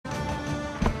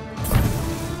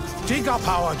Dig up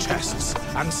our chests,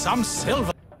 and some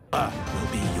silver will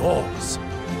be yours.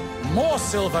 More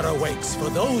silver awaits for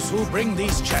those who bring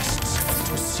these chests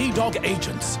to Sea Dog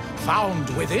agents found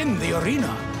within the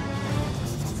arena.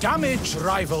 Damage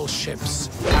rival ships,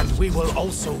 and we will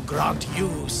also grant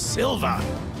you silver.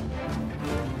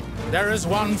 There is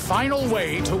one final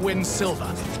way to win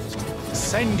silver.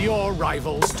 Send your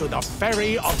rivals to the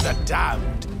Ferry of the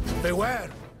Damned. Beware.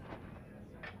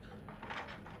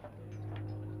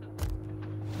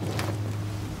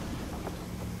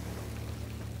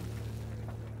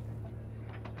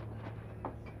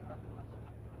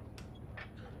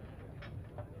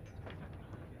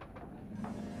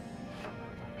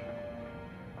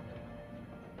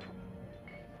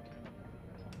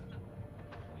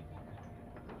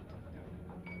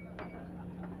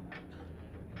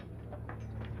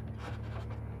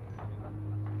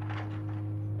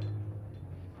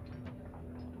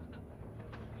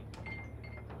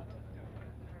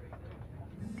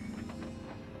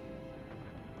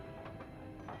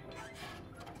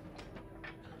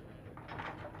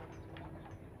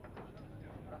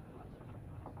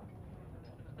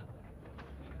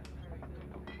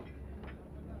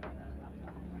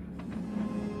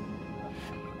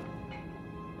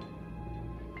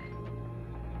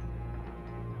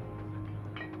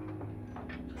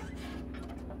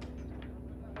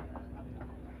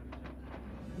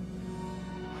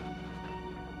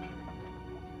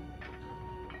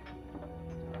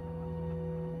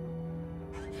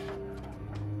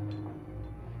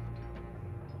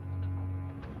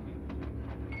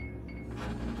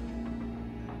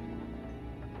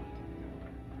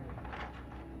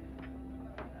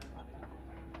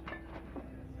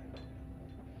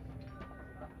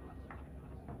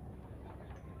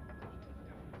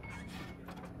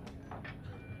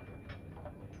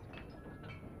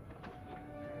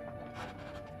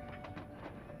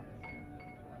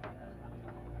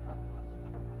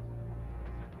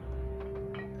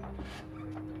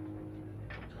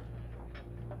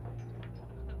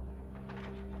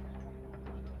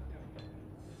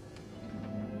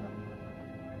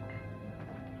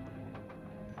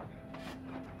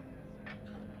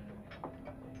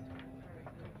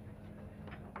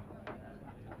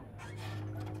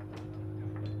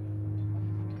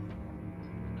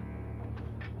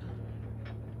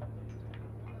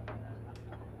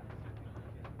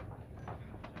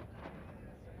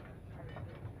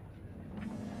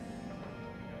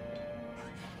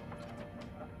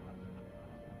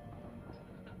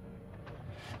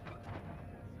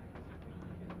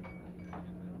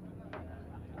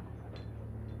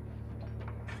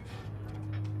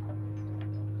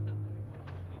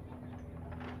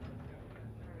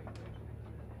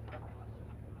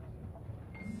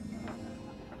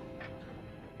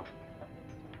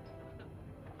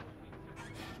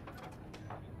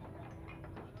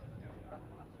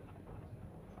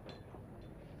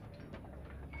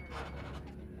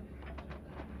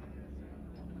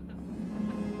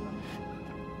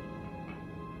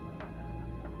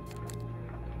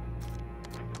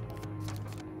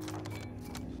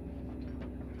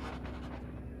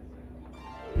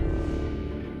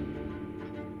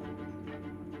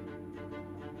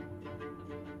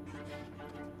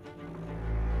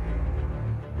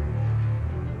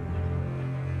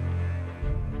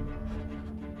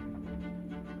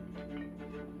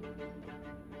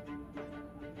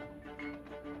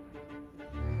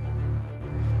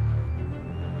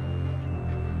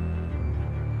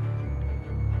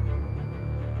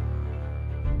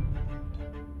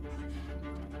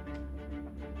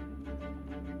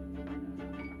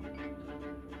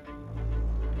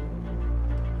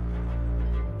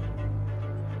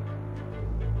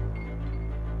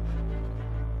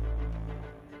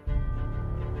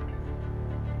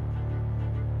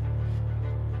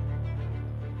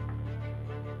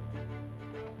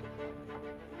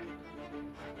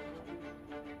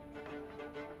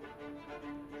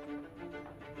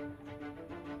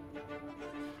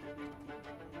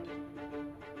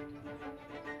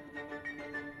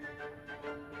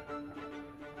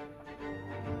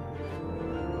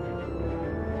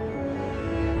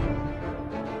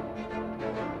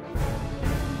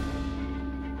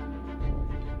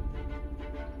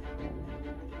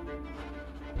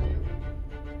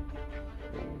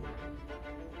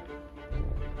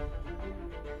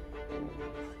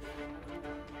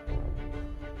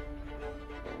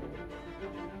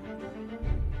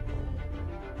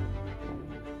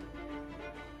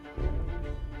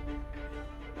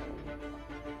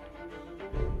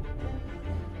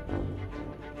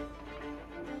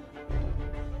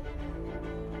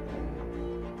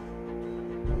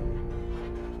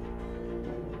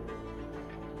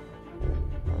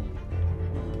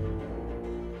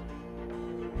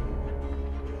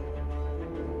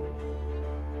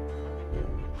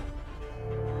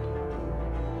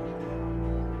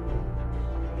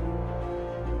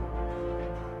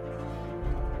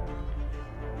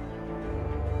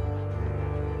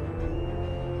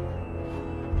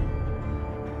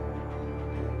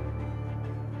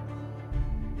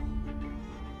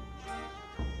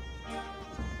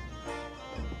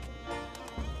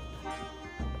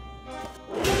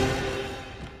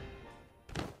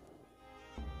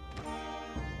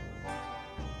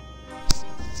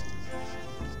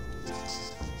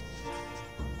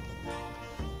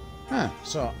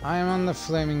 So, I am on the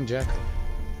flaming jackal.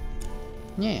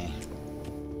 Yeah.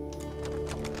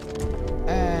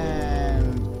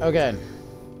 And... okay.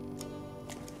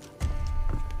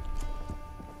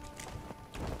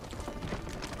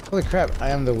 Holy crap, I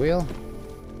am the wheel?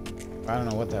 I don't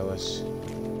know what that was.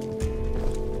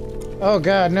 Oh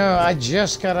god, no, I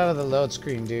just got out of the load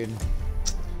screen, dude.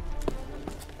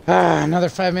 Ah, another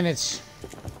 5 minutes.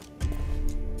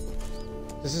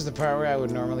 This is the part where I would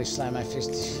normally slam my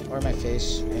fist or my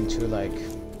face into, like,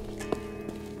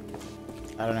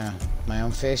 I don't know, my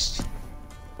own fist.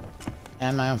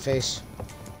 And my own face.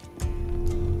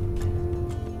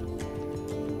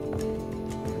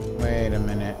 Wait a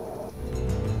minute.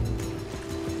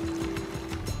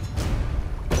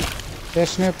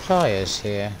 There's no pliers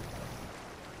here.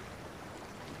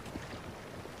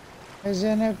 Is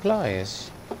there no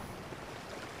pliers?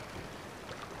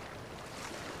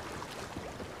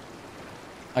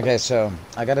 Okay, so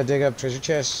I gotta dig up treasure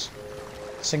chests,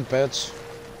 sink boats,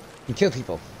 and kill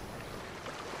people.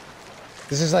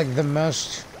 This is like the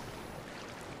most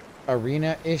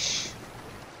arena-ish.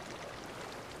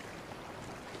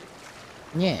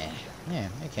 Yeah,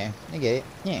 okay, I get it,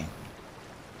 yeah.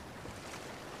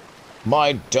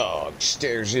 My dog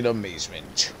stares in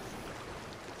amazement.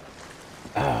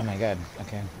 Oh my god,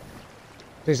 okay.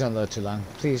 Please don't load too long.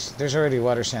 Please, there's already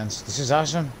water sounds. This is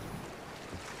awesome.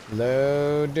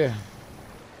 Load.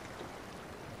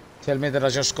 Tell me that I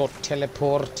just got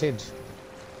teleported.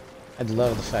 I'd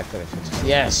love the fact that I fixed it.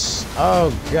 Yes!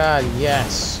 Oh god,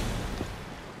 yes!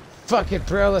 Fuck it,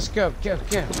 bro, let's go, go.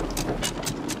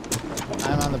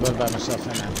 I'm on the boat by myself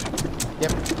right now.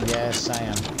 Yep, yes I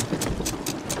am.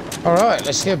 Alright,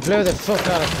 let's go blow the fuck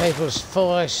out of people's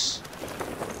face.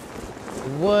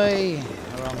 Way.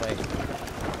 Wrong way.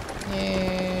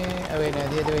 Yeah. Oh wait, no,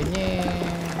 the other way. Yeah.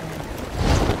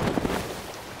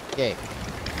 Okay.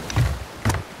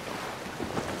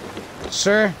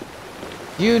 Sir,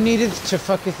 you needed to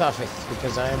fuck with off it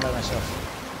because I am by myself.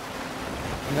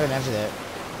 I'm going after that.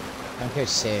 I don't care what you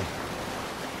say.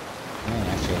 I'm going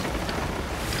after it.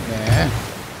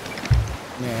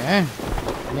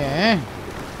 Yeah.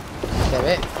 Stab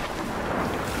it.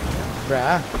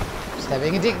 Bruh. Stop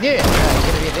being a dick. Yeah. Oh,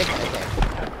 you're gonna be a dick? Okay.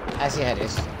 I see how it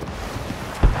is.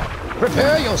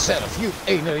 Prepare yourself, you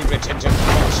anally retentive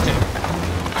monster.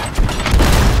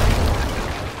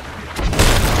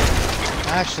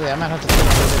 Actually, I might have to put it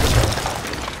this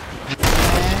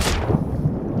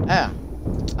way.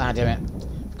 Ah, damn it.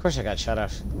 Of course I got shot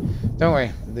off. Don't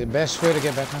worry. The best way to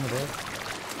get back on the boat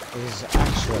is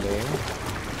actually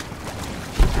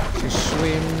to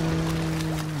swim.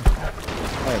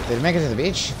 Wait, did it make it to the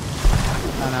beach?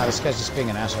 Oh no, this guy's just being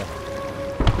an asshole.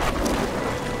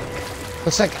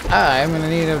 Looks like I'm gonna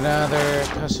need another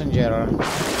passenger.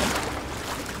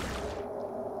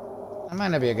 It might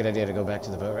not be a good idea to go back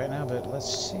to the boat right now, but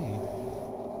let's see.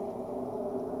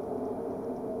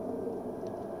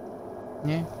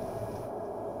 Yeah.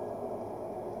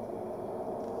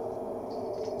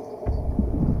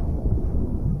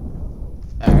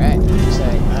 Alright, looks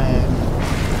like I am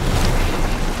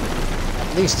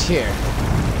at least here.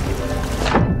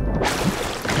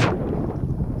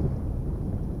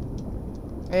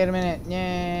 Wait a minute,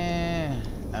 yeah.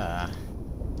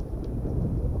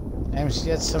 I'm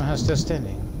yet somehow still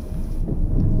standing.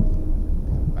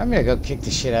 I'm gonna go kick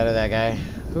the shit out of that guy.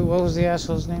 What was the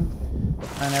asshole's name?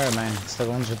 Oh, never mind. It's the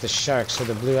ones with the sharks, so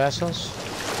the blue assholes.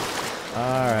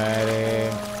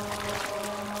 Alrighty.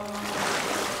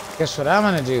 Guess what I'm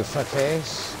gonna do,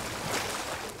 fuckface?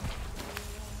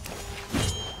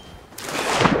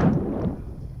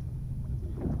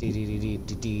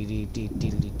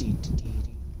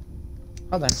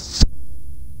 Hold on.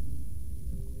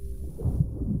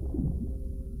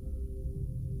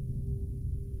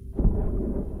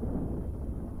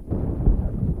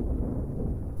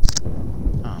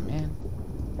 Oh man.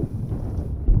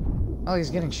 Oh, he's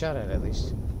getting shot at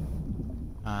least.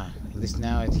 At least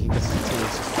now he gets the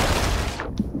tools.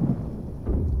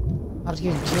 I'm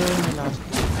getting killed, my lad.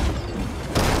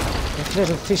 That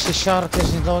little fishy shark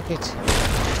doesn't like it.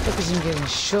 Look at him getting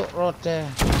shot right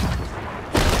there.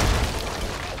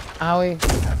 Owie.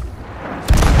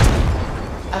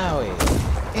 Owie.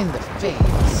 In the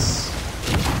face.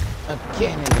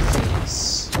 Again in the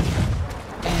face.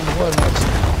 And one more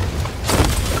time.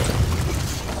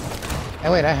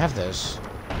 Oh wait, I have those.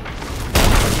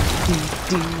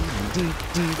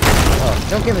 Oh,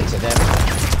 don't give it to them.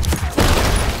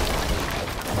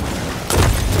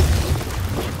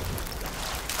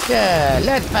 Yeah,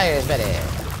 light fires, buddy.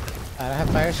 I don't have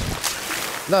fires.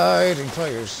 Lighting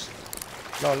fires.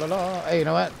 La la la. Hey, you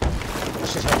know what?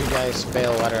 Let's just have you guys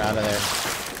bail water out of there.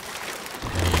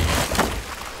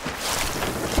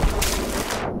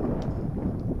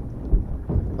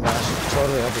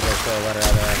 throw water out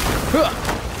of there.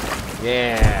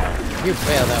 Yeah! You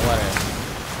bailed that water.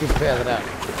 You bailed it out.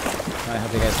 I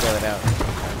hope you guys bail it out.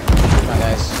 Come on,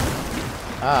 guys.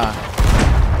 Ah.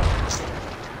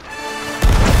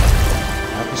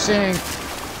 Help you sink.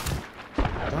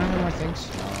 Don't I have more things?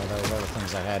 No, those are the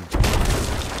things I had.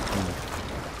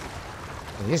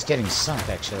 It is getting sunk,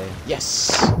 actually.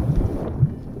 Yes!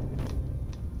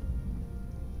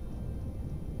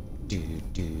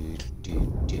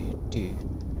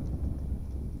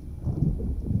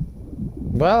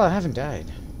 Well, I haven't died.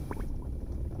 Do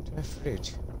I have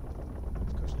fruit?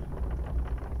 Of course not.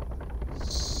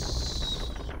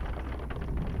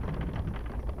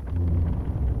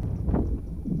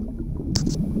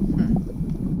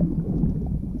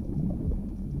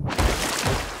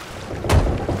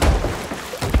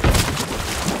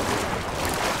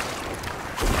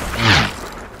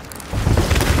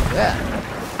 Yeah.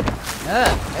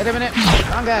 Wait a minute.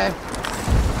 Wrong guy.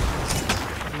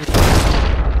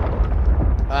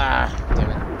 Ah,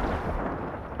 damn it.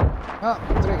 Oh,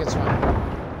 3 gets 1.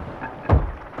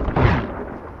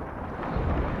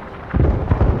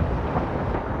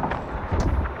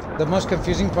 The most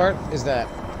confusing part is that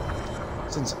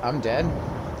since I'm dead,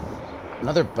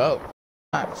 another boat,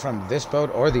 not from this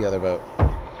boat or the other boat,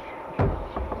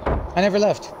 I never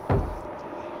left.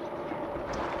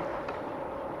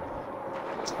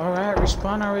 Alright,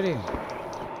 respawn already.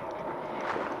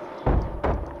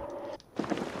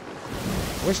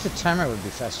 Wish the timer would be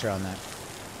faster on that.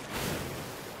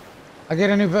 I'll get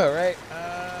a new boat, right?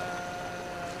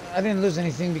 I didn't lose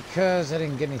anything because I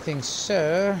didn't get anything,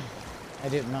 so I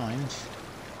didn't mind.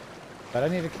 But I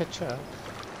need to catch up.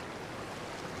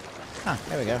 Ah,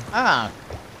 there we go. Ah!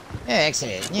 Yeah,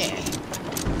 excellent, yeah.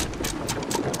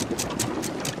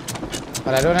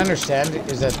 What I don't understand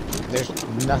is that there's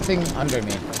nothing under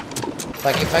me.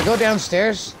 Like, if I go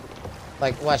downstairs,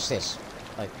 like, watch this.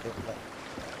 Like,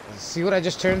 see what I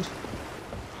just turned?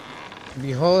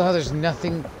 Behold how there's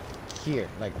nothing here.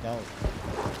 Like, no,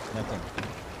 nothing.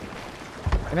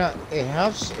 You know, it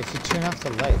helps if you turn off the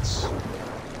lights.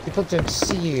 People don't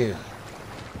see you.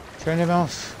 Turn them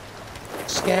off.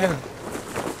 Scare them.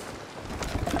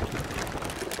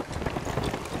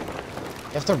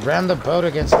 You have to ram the boat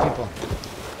against people.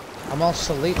 I'm all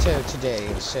Solito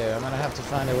today, so I'm gonna have to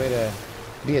find a way to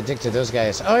be a dick to those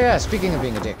guys. Oh yeah, speaking of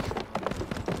being a dick.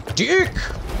 Dick!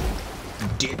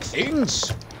 Dick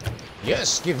things?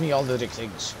 Yes, give me all the dick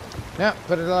things. Yeah,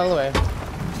 put it all away.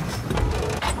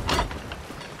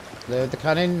 Load the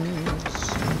cannons.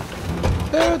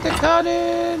 Load the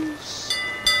cannons!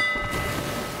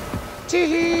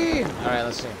 Tee-hee! Alright,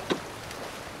 let's see.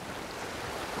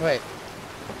 Wait.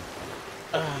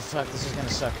 Ah, fuck, this is gonna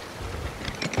suck.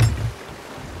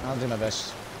 I'll do my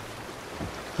best.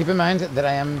 Keep in mind that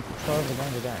I am probably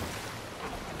going to die.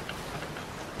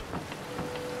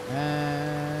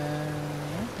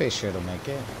 I'm pretty sure it'll make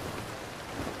it.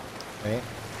 Wait.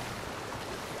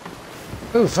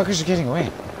 Ooh, fuckers are getting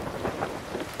away.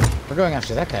 We're going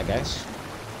after that guy, guys.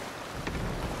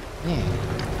 Yeah.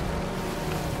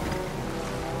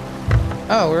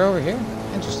 Oh, we're over here?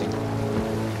 Interesting.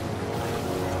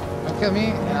 Don't kill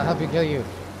me, and I'll help you kill you.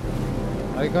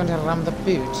 Are you going to ram the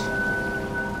boot?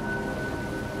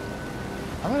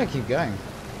 I'm gonna keep going.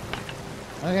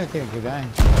 I'm gonna keep going.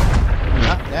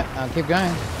 Oh, yeah, I'll keep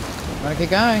going. I'm gonna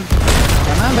keep going.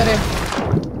 Come on, buddy.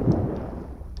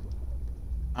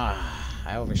 Ah,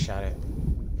 I overshot it. I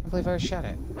can't believe I overshot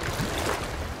it.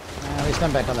 At least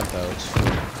I'm back on the boat.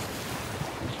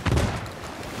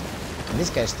 And these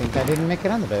guys think I didn't make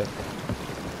it on the boat.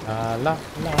 La la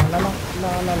la la la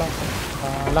la la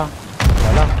la la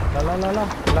la la la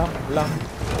la la.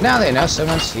 Now they know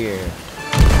someone's here.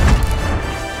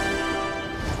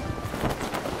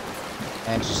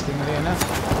 Interestingly enough,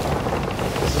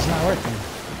 this is not working.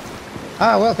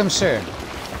 Ah, welcome, sir.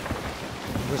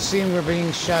 We're seeing we're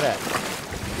being shot at.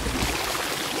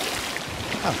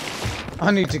 Oh,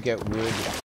 I need to get wood.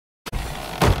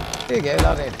 There you go,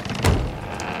 Lottie.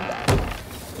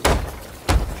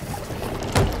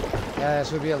 Yeah,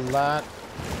 this would be a lot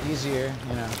easier,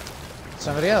 you know,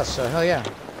 somebody else, so hell yeah.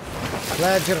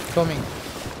 Glad you're coming.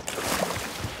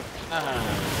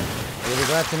 You'll be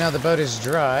glad to know the boat is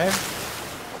dry.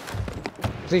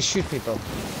 Please shoot people.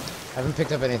 I haven't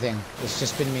picked up anything. It's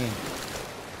just been me.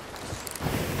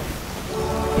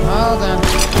 All done.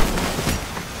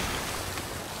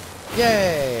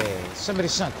 Yay! Somebody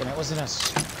sunk and it wasn't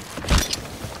us.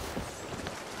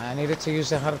 I needed to use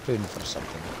the harpoon for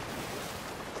something.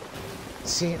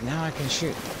 See, now I can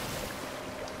shoot.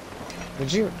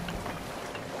 Would you?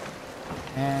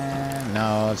 And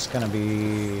no, it's gonna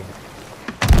be...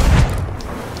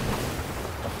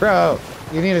 Bro,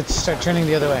 you need to start turning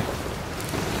the other way.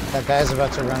 That guy's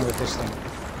about to run with this thing.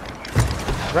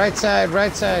 Right side,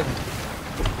 right side.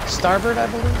 Starboard, I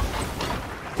believe?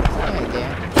 Yeah,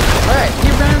 yeah. Alright, he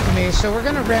rammed me, so we're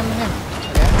gonna ram him.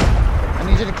 Okay? I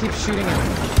need you to keep shooting him.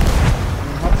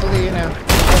 And hopefully, you know.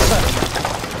 What's up?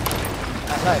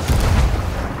 That life.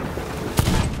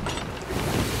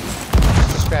 Just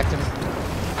distract him.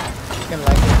 He's gonna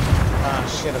like it. Oh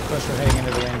shit, of course we're heading into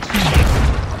the range.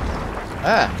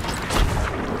 Ah!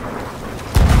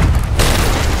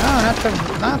 Oh,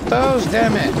 not those,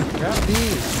 damn it. Drop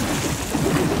these.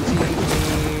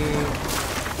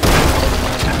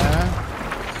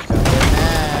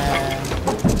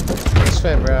 This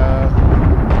way, bro.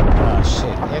 Oh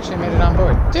shit, he actually made it on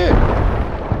board. Dude!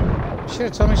 You should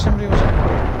have told me somebody was on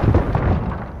board.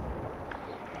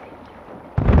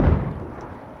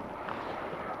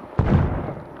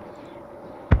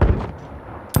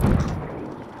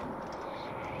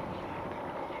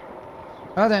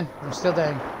 Oh then, I'm still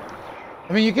dying.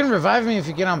 I mean, you can revive me if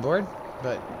you get on board,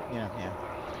 but, you know, yeah.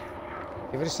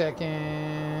 Give it a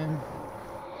second.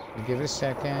 Give it a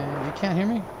second. You can't hear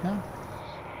me? No?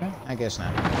 No? I guess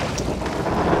not.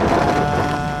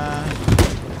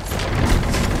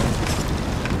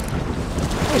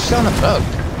 Oh, he's still on the boat.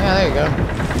 Yeah, there you go.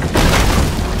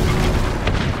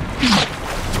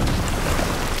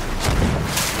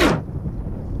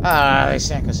 Ah, they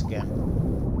sank us again.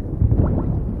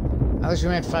 At least we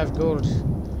made 5 gold.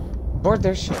 Board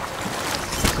their ship.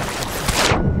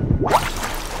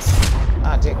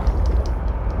 Ah, dick.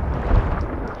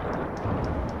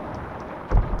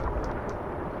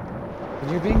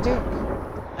 You're being dick.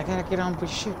 I gotta get on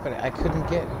with shit, but I couldn't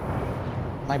get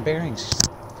my bearings.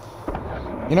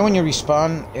 You know when you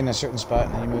respawn in a certain spot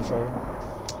and then you move forward?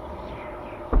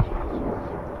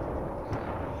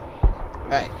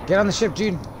 Alright, get on the ship,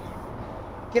 dude.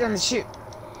 Get on the ship.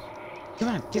 Come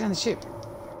on, get on the ship.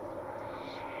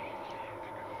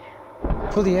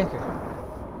 Pull the anchor.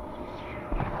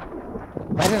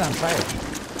 Light it on fire.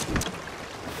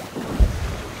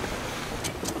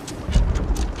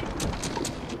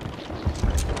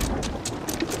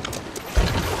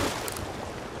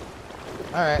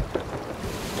 Alright.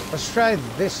 Let's try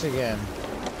this again.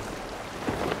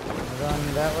 We're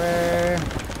going that way.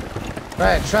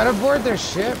 Alright, try to board their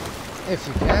ship if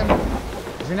you can.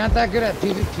 If you're not that good at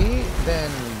PvP,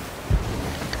 then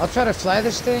I'll try to fly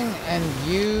this thing and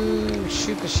you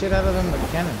shoot the shit out of them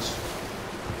with cannons.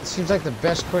 It seems like the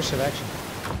best course of action.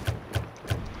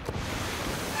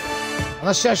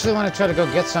 Unless you actually want to try to go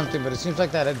get something, but it seems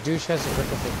like that douche has a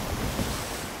quicker thing.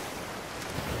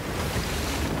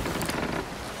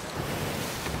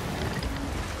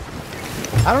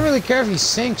 I don't really care if he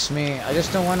sinks me, I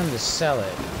just don't want him to sell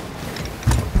it.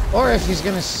 Or if he's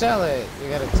gonna sell it, you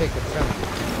gotta take it from him.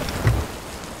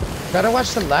 Gotta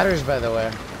watch the ladders, by the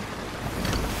way.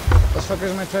 Those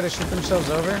fuckers might try to shoot themselves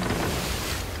over.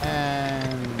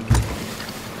 And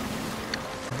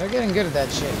they're getting good at that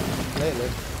shit lately.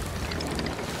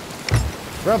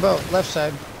 Rowboat, left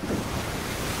side.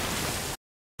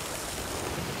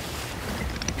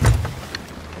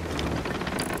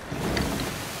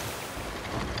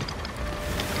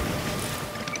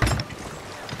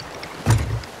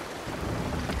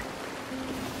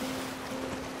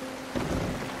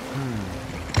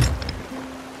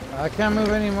 I can't move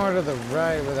any more to the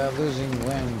right without losing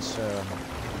wind, so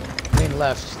I mean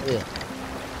left. Ugh.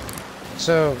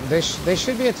 So they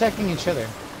should be attacking each other.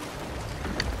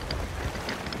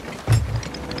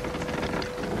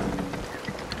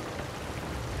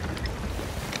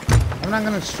 I'm not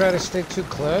gonna try to stay too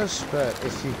close, but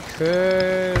if you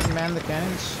could man the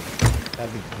cannons,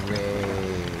 that'd be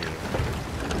great.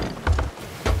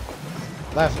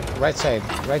 Left, right side,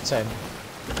 right side.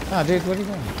 Oh, dude, what are you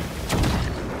doing?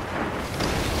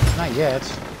 Not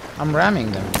yet. I'm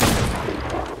ramming them.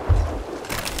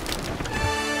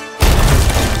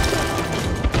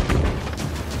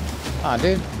 Aw,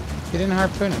 dude. You didn't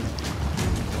harpoon him.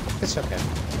 It's okay.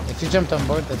 If you jumped on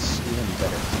board, that's even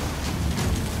better.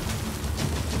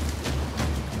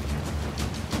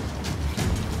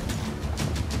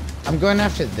 I'm going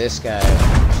after this guy. If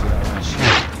you don't want to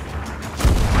shoot.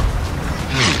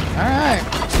 Alright.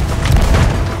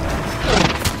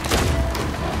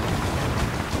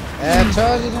 I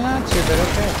told you not to, but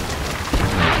okay.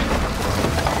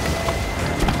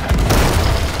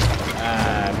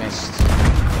 Ah, I missed.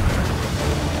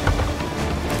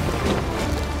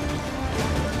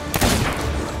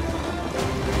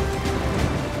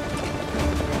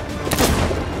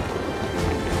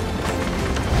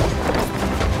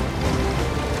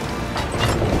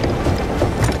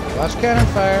 Watch cannon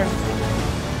fire.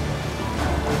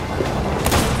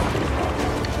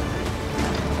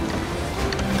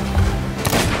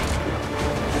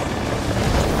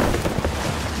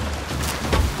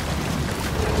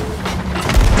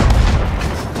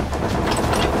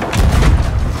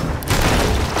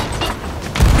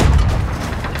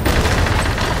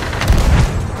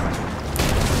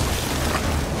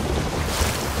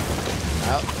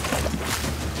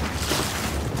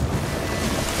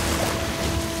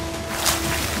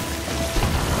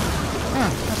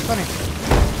 funny.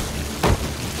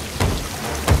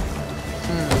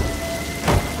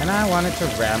 And I wanted to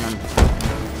ram him.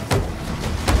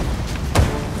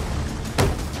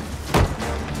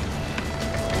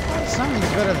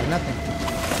 Something's better than nothing.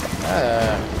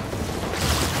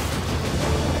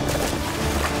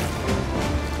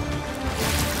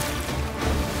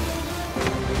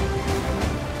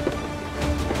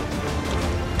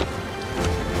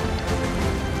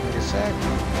 Wait a sec.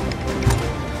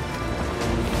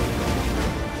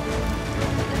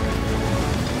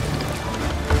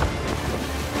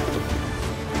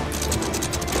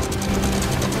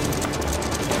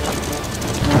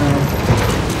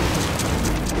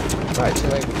 Right, too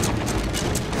late.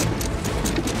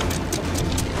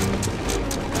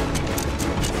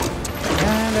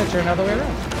 And I turn all the way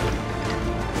around.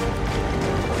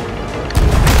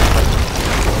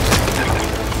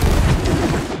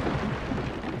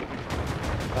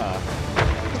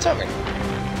 It's over.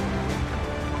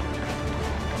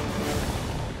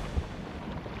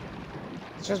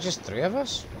 So it's just 3 of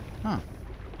us? Huh.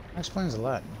 That explains a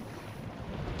lot.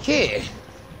 Okay.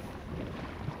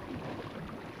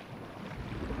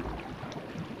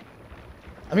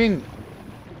 I mean,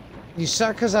 you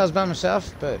suck because I was by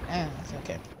myself, but it's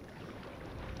okay.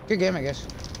 Good game, I guess.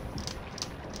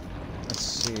 Let's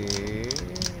see.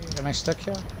 Am I stuck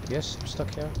here? Yes, I'm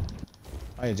stuck here.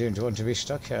 Oh, you do want to be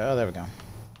stuck here? Oh, there we go.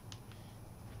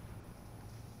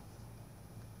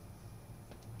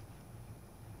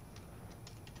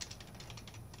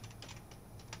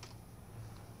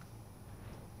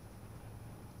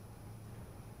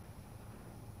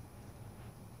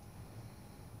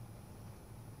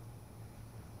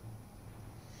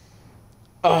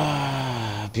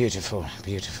 Ah, beautiful,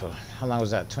 beautiful. How long was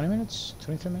that? 20 minutes?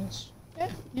 23 minutes? Yeah,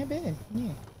 not bad.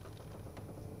 Yeah.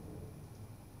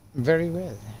 Very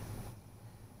well.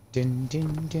 Dun,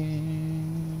 dun,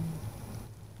 dun.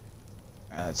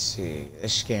 Let's see.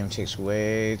 This game takes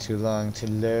way too long to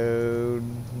load.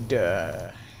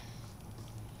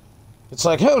 It's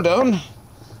like, hold on.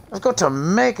 I've got to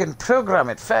make and program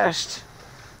it fast.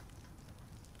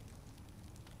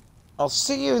 I'll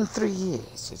see you in 3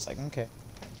 years. It's like, okay.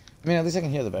 I mean, at least I can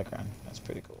hear the background. That's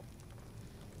pretty cool.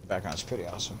 The background's pretty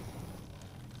awesome.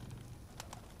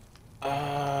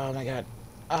 Oh my god.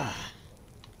 Ah.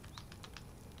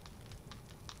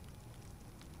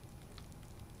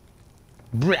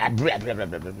 Blah, blah, blah, blah,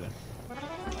 blah, blah, blah.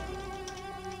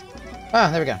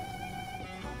 Ah, there we go.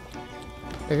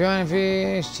 If you want to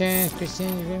fish, chance,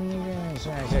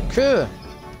 cool.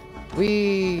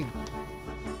 We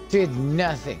did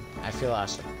nothing. I feel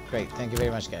awesome. Great. Thank you very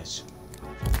much, guys.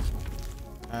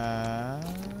 Alright,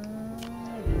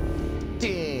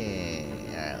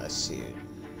 let's see.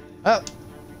 Oh!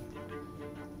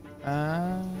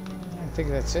 I think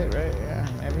that's it, right? Yeah,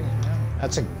 maybe. No.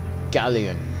 That's a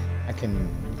galleon. You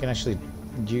can actually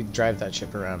drive that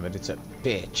ship around, but it's a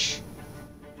bitch.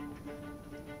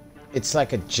 It's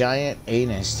like a giant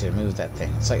anus to move that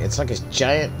thing. It's like a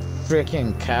giant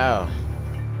freaking cow.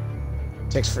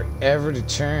 It takes forever to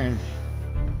turn.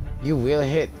 You will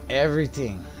hit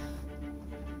everything.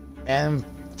 And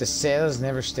the sails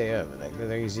never stay up. Like,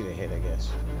 they're easy to hit, I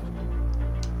guess.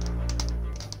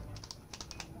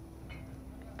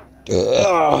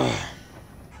 Ugh.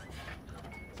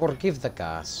 Forgive the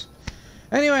gas.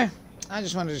 Anyway, I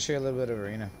just wanted to share a little bit of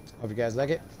Arena. Hope you guys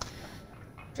like it.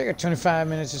 Figure 25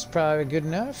 minutes is probably good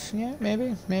enough. Yeah,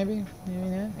 maybe not.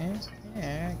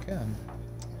 Yeah, good.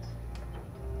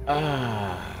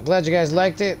 Glad you guys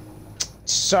liked it.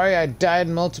 Sorry I died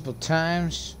multiple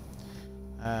times.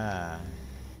 Yeah,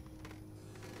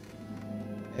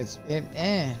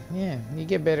 you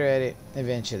get better at it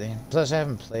eventually. Plus, I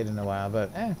haven't played in a while,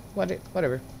 but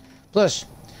whatever. Plus,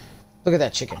 look at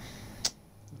that chicken.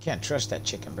 You can't trust that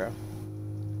chicken, bro.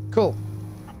 Cool.